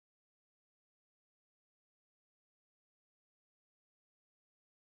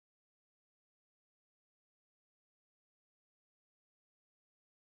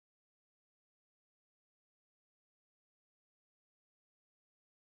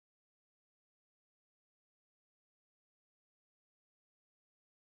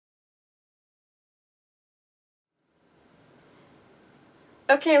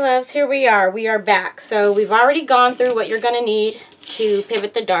Okay, loves, here we are. We are back. So we've already gone through what you're going to need to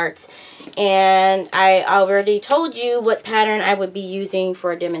pivot the darts. And I already told you what pattern I would be using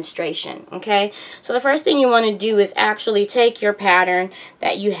for a demonstration. Okay, so the first thing you want to do is actually take your pattern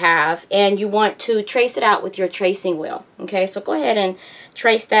that you have and you want to trace it out with your tracing wheel. Okay, so go ahead and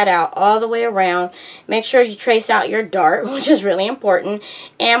trace that out all the way around. Make sure you trace out your dart, which is really important,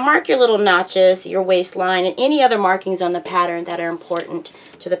 and mark your little notches, your waistline, and any other markings on the pattern that are important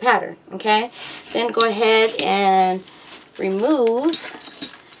to the pattern. Okay, then go ahead and remove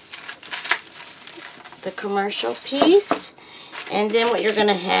the commercial piece, and then what you're going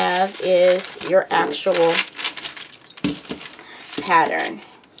to have is your actual pattern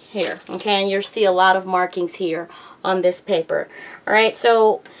here. Okay, and you'll see a lot of markings here on this paper. All right,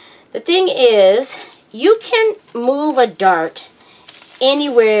 so the thing is, you can move a dart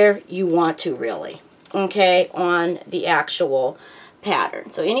anywhere you want to, really, okay, on the actual pattern.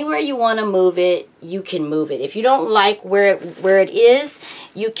 So anywhere you want to move it, you can move it. If you don't like where it is,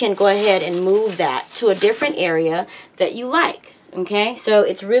 you can go ahead and move that to a different area that you like. Okay, so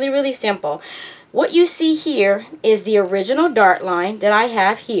it's really, really simple. What you see here is the original dart line that I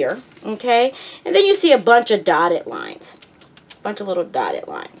have here, okay? And then you see a bunch of dotted lines, a bunch of little dotted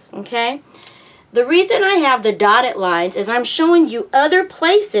lines, okay? The reason I have the dotted lines is I'm showing you other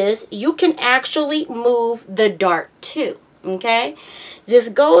places you can actually move the dart to, okay? This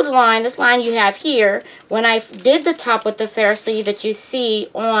gold line, this line you have here, when I did the top with the fair sleeve that you see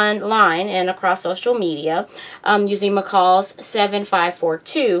online and across social media using McCall's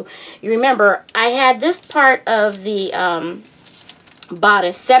 7542, you remember I had this part of the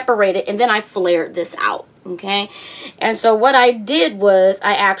bodice separated and then I flared this out. Okay, and so what I did was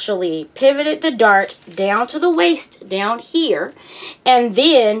I actually pivoted the dart down to the waist down here, and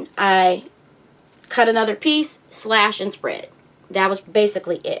then I cut another piece, slash, and spread. That was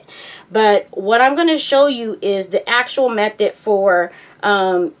basically it. But what I'm going to show you is the actual method for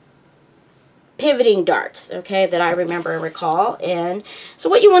pivoting darts, okay, that I remember and recall. And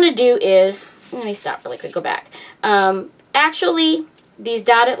so what you want to do is, let me stop really quick, go back. Actually, these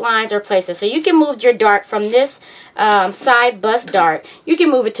dotted lines are places. So you can move your dart from this side bust dart. You can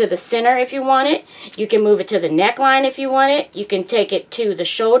move it to the center if you want it. You can move it to the neckline if you want it. You can take it to the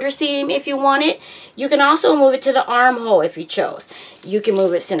shoulder seam if you want it. You can also move it to the armhole if you chose. You can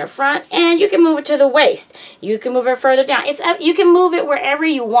move it center front, and you can move it to the waist. You can move it further down. It's up, you can move it wherever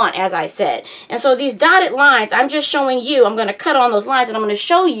you want, as I said. And so these dotted lines, I'm just showing you, I'm going to cut on those lines, and I'm going to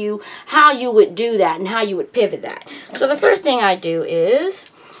show you how you would do that and how you would pivot that. So the first thing I do is,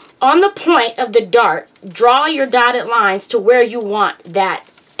 on the point of the dart, draw your dotted lines to where you want that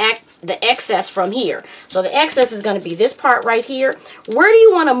the excess from here. So the excess is going to be this part right here. Where do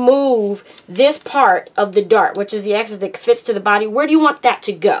you want to move this part of the dart, which is the excess that fits to the body? Where do you want that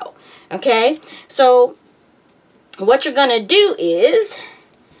to go? Okay, so what you're going to do is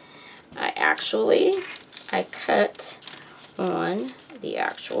I cut on the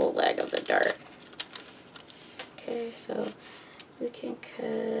actual leg of the dart. Okay, so we can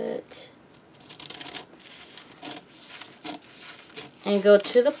cut and go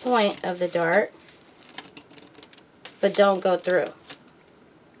to the point of the dart, but don't go through.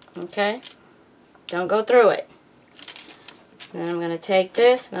 Okay? Don't go through it. Then I'm going to take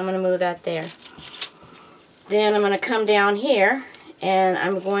this and I'm going to move that there. Then I'm going to come down here and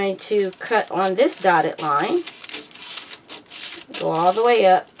I'm going to cut on this dotted line, go all the way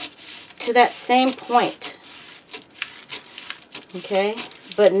up to that same point. Okay?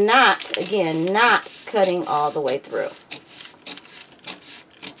 But not, again, not cutting all the way through.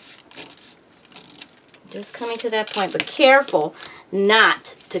 Just coming to that point, but careful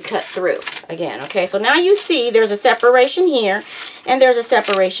not to cut through again. Okay, so now you see there's a separation here and there's a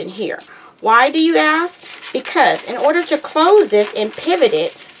separation here. Why do you ask? Because in order to close this and pivot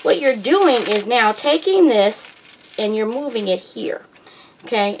it, what you're doing is now taking this and you're moving it here.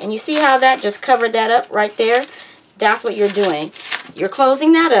 Okay, and you see how that just covered that up right there? That's what you're doing. You're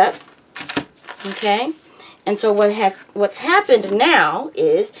closing that up. Okay. And so what's happened now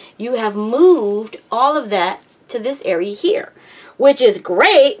is you have moved all of that to this area here, which is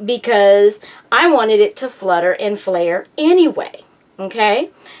great because I wanted it to flutter and flare anyway. Okay,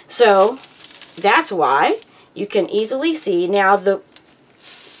 so that's why you can easily see now the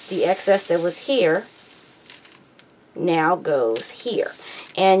excess that was here now goes here.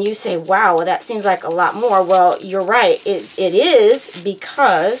 And you say, wow, well, that seems like a lot more. Well, you're right. It is,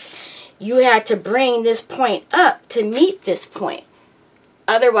 because you had to bring this point up to meet this point.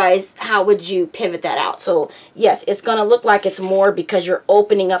 Otherwise, how would you pivot that out? So, yes, it's going to look like it's more because you're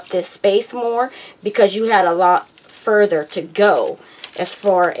opening up this space more, because you had a lot further to go as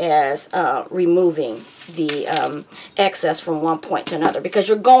far as removing the excess from one point to another, because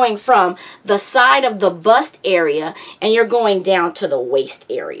you're going from the side of the bust area and you're going down to the waist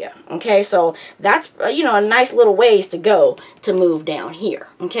area. Okay, so that's you know, a nice little ways to go to move down here.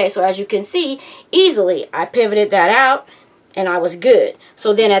 Okay, so as you can see, easily I pivoted that out and I was good.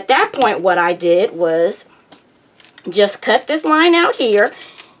 So then at that point, what I did was just cut this line out here.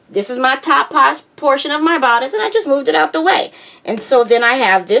 This is my top portion of my bodice, and I just moved it out the way. And so then I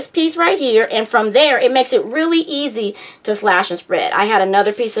have this piece right here, and from there it makes it really easy to slash and spread. I had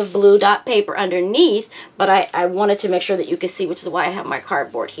another piece of blue dot paper underneath, but I wanted to make sure that you could see, which is why I have my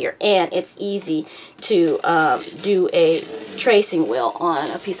cardboard here. And it's easy to do a tracing wheel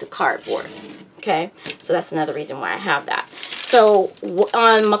on a piece of cardboard. Okay, so that's another reason why I have that. So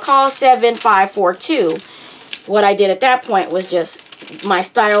on McCall 7542, what I did at that point was just my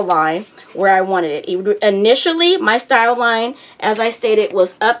style line where I wanted it. Initially, my style line, as I stated,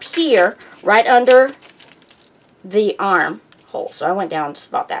 was up here, right under the arm hole. So I went down just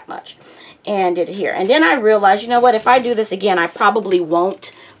about that much and did it here. And then I realized, you know what, if I do this again, I probably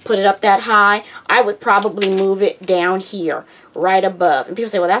won't put it up that high. I would probably move it down here, right above. And people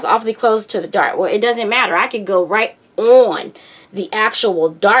say, well, that's awfully close to the dart. Well, it doesn't matter. I could go right on the actual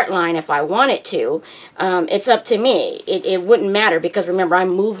dart line if I wanted to. It's up to me. It wouldn't matter, because remember, I'm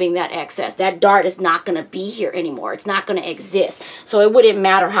moving that excess. That dart is not going to be here anymore. It's not going to exist. So it wouldn't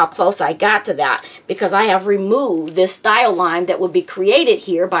matter how close I got to that, because I have removed this style line that would be created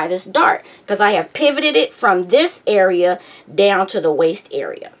here by this dart, because I have pivoted it from this area down to the waist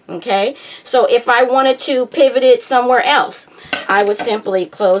area. Okay, so if I wanted to pivot it somewhere else, I would simply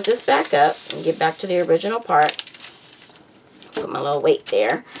close this back up and get back to the original part. Put my little weight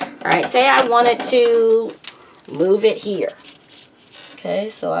there. Alright, say I wanted to move it here. Okay,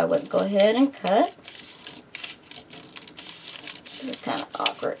 so I would go ahead and cut. This is kind of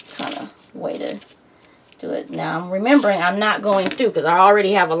awkward, kind of way to do it. Now I'm remembering I'm not going through, because I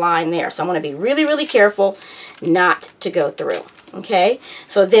already have a line there. So I'm going to be really, really careful not to go through. Okay,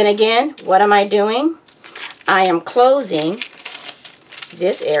 so then again, what am I doing? I am closing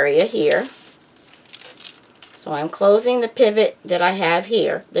this area here. So I'm closing the pivot that I have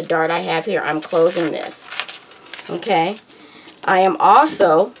here, the dart I have here. I'm closing this. Okay. I am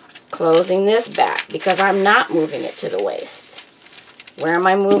also closing this back, because I'm not moving it to the waist. Where am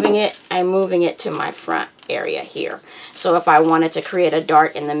I moving it? I'm moving it to my front area here. So if I wanted to create a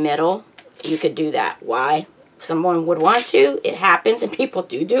dart in the middle, you could do that. Why? Someone would want to. It happens, and people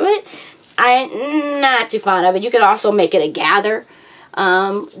do it. I'm not too fond of it. You could also make it a gather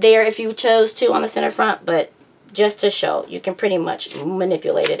there if you chose to on the center front, but just to show, you can pretty much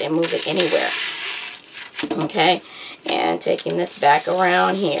manipulate it and move it anywhere. Okay, and taking this back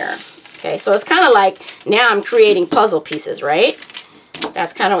around here. Okay, so it's kind of like now I'm creating puzzle pieces, right?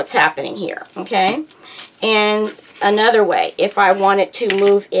 That's kind of what's happening here. Okay, and another way, if I wanted to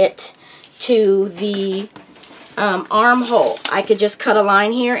move it to the armhole, I could just cut a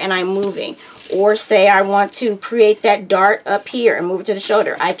line here and I'm moving. Or say I want to create that dart up here and move it to the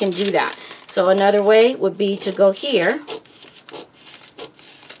shoulder, I can do that. So another way would be to go here.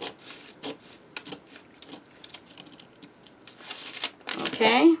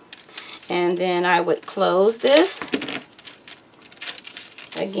 Okay. And then I would close this.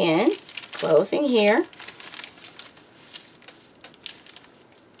 Again, closing here.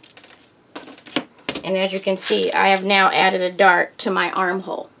 And as you can see, I have now added a dart to my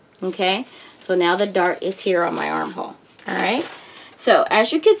armhole. Okay. So now the dart is here on my armhole. Alright. So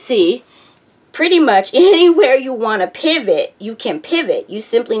as you can see, pretty much anywhere you want to pivot, you can pivot. You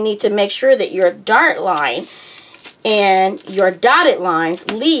simply need to make sure that your dart line and your dotted lines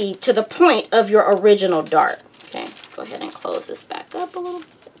lead to the point of your original dart. Okay, go ahead and close this back up a little bit.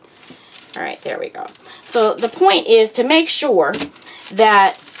 All right, there we go. So the point is to make sure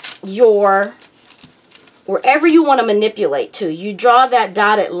that wherever you want to manipulate to, you draw that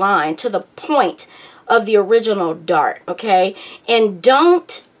dotted line to the point of the original dart, okay? And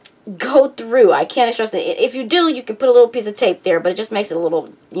don't go through. I can't stress that. If you do, you can put a little piece of tape there, but it just makes it a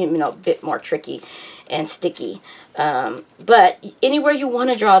little, you know, a bit more tricky and sticky. But anywhere you want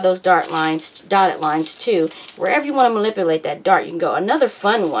to draw those dotted lines to, wherever you want to manipulate that dart, you can go. Another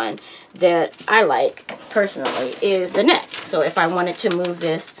fun one that I like personally is the neck. So if I wanted to move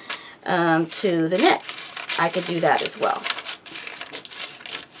this to the neck, I could do that as well.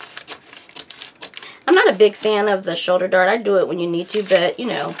 I'm not a big fan of the shoulder dart. I do it when you need to, but you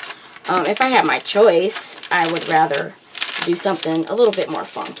know, if I had my choice, I would rather do something a little bit more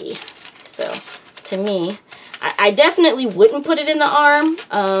funky. So to me, I definitely wouldn't put it in the arm,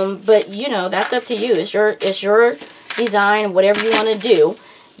 but you know, that's up to you. It's your design, whatever you want to do,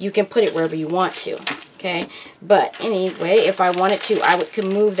 you can put it wherever you want to. Okay, but anyway, if I wanted to, I could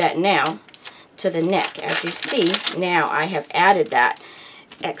move that now to the neck. As you see, now I have added that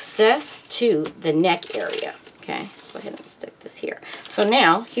excess to the neck area. Okay, go ahead and stick this here. So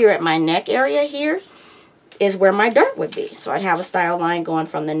now, here at my neck area here is where my dart would be. So I'd have a style line going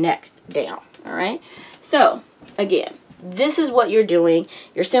from the neck down. All right, so again, this is what you're doing.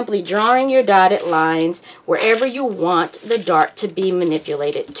 You're simply drawing your dotted lines wherever you want the dart to be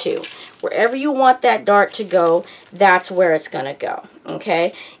manipulated to. Wherever you want that dart to go, that's where it's going to go.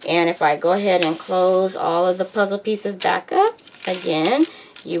 Okay, and if I go ahead and close all of the puzzle pieces back up, again,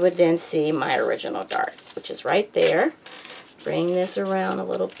 you would then see my original dart, which is right there. Bring this around a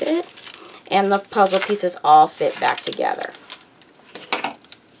little bit, and the puzzle pieces all fit back together.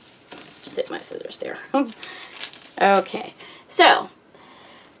 Sit my scissors there. Okay, so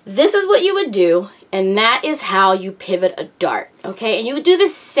this is what you would do, and that is how you pivot a dart. Okay, and you would do the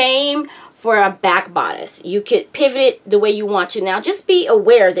same for a back bodice. You could pivot it the way you want to. Now, just be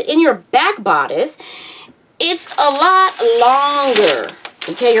aware that in your back bodice, it's a lot longer.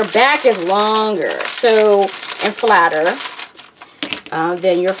 Okay, your back is longer, so, and flatter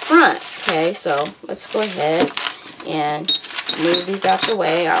than your front. Okay, so let's go ahead and move these out the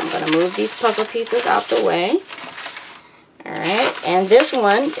way. I'm going to move these puzzle pieces out the way. Alright, and this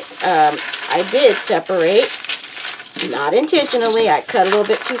one I did separate, not intentionally. I cut a little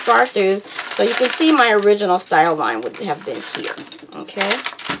bit too far through, so you can see my original style line would have been here. Okay,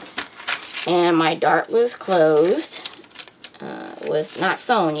 and my dart was closed, was not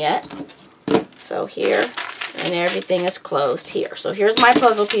sewn yet, so here, and everything is closed here. So here's my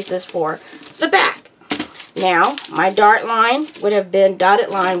puzzle pieces for the back. Now, my dart line would have been, dotted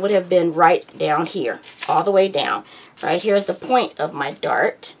line would have been right down here, all the way down. Right here is the point of my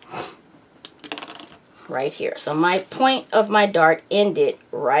dart, right here. So my point of my dart ended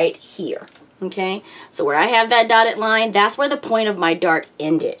right here. Okay, so where I have that dotted line, that's where the point of my dart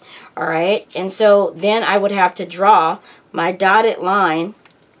ended. All right, and so then I would have to draw my dotted line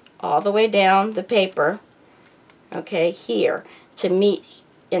all the way down the paper, okay, here, to meet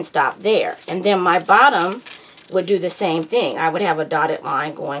and stop there. And then my bottom would do the same thing. I would have a dotted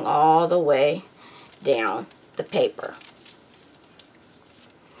line going all the way down the paper.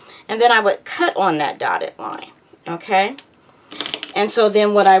 And then I would cut on that dotted line, okay? And so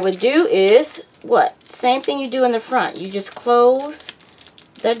then what I would do is, what? Same thing you do in the front. You just close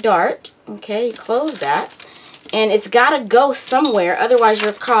the dart, okay? You close that. And it's got to go somewhere, otherwise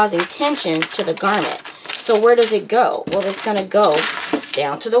you're causing tension to the garment. So where does it go? Well, it's going to go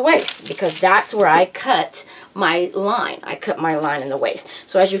down to the waist, because that's where I cut my line. I cut my line in the waist.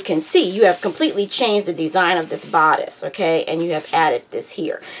 So as you can see, you have completely changed the design of this bodice, okay? And you have added this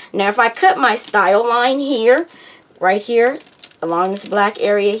here. Now, if I cut my style line here, right here, along this black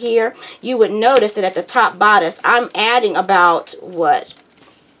area here, you would notice that at the top bodice, I'm adding about, what,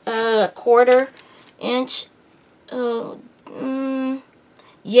 a 1/4 inch?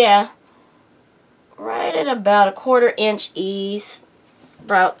 Yeah, right at about a 1/4 inch ease,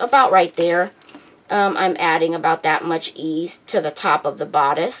 about right there. I'm adding about that much ease to the top of the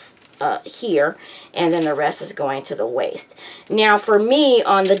bodice here, and then the rest is going to the waist. Now for me,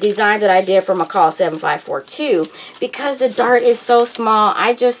 on the design that I did for McCall 7542, because the dart is so small,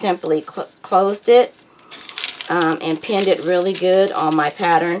 I just simply closed it and pinned it really good on my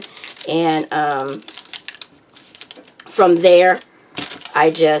pattern, and from there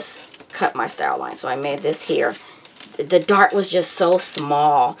I just cut my style line. So I made this here. The dart was just so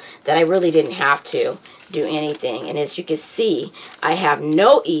small that I really didn't have to do anything. And as you can see, I have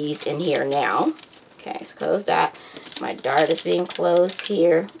no ease in here now. Okay, so close that. My dart is being closed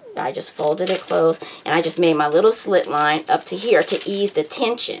here. I just folded it closed, and I just made my little slit line up to here to ease the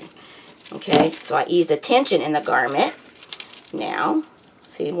tension. Okay, so I ease the tension in the garment. Now,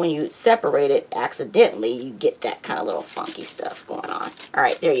 see, when you separate it accidentally, you get that kind of little funky stuff going on. All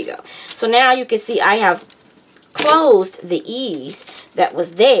right, there you go. So now you can see I have closed the ease that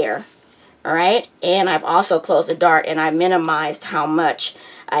was there, all right, and I've also closed the dart, and I minimized how much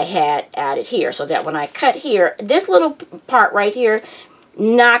I had added here, so that when I cut here, this little part right here,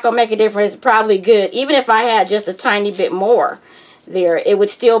 not gonna make a difference. Probably good, even if I had just a tiny bit more there, it would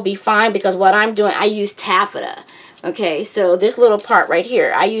still be fine, because what I'm doing, I use taffeta. Okay, so this little part right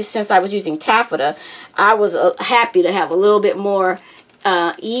here, since I was using taffeta, I was happy to have a little bit more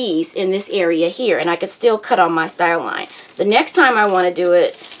ease in this area here, and I could still cut on my style line. The next time I want to do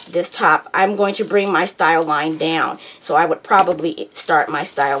it, this top, I'm going to bring my style line down, so I would probably start my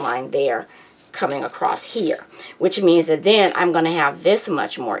style line there coming across here, which means that then I'm going to have this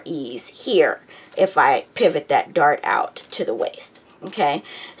much more ease here if I pivot that dart out to the waist. Okay,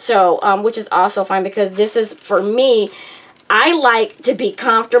 so which is also fine, because this is, for me, I like to be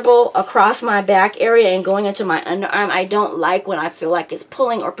comfortable across my back area and going into my underarm. I don't like when I feel like it's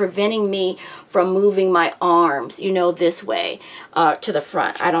pulling or preventing me from moving my arms, you know, this way to the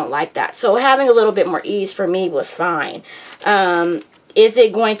front. I don't like that. So having a little bit more ease for me was fine. Is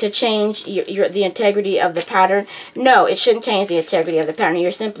it going to change the integrity of the pattern? No, it shouldn't change the integrity of the pattern.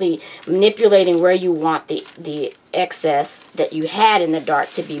 You're simply manipulating where you want the excess that you had in the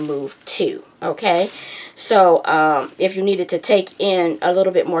dart to be moved to. Okay, so if you needed to take in a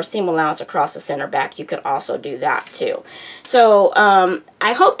little bit more seam allowance across the center back, you could also do that too. So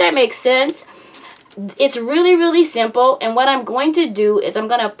I hope that makes sense. It's really, really simple, and what I'm going to do is I'm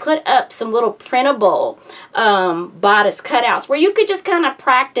going to put up some little printable bodice cutouts where you could just kind of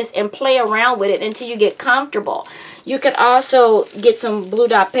practice and play around with it until you get comfortable. You could also get some blue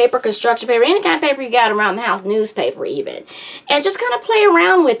dot paper, construction paper, any kind of paper you got around the house, newspaper even, and just kind of play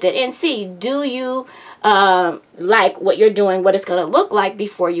around with it and see, do you like what you're doing, what it's going to look like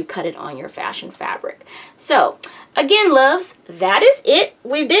before you cut it on your fashion fabric. So again, loves, that is it.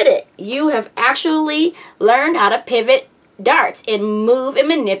 We did it. You have actually learned how to pivot darts and move and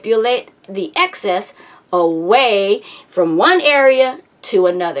manipulate the excess away from one area to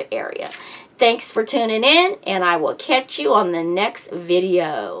another area. Thanks for tuning in, and I will catch you on the next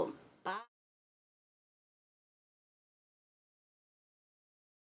video.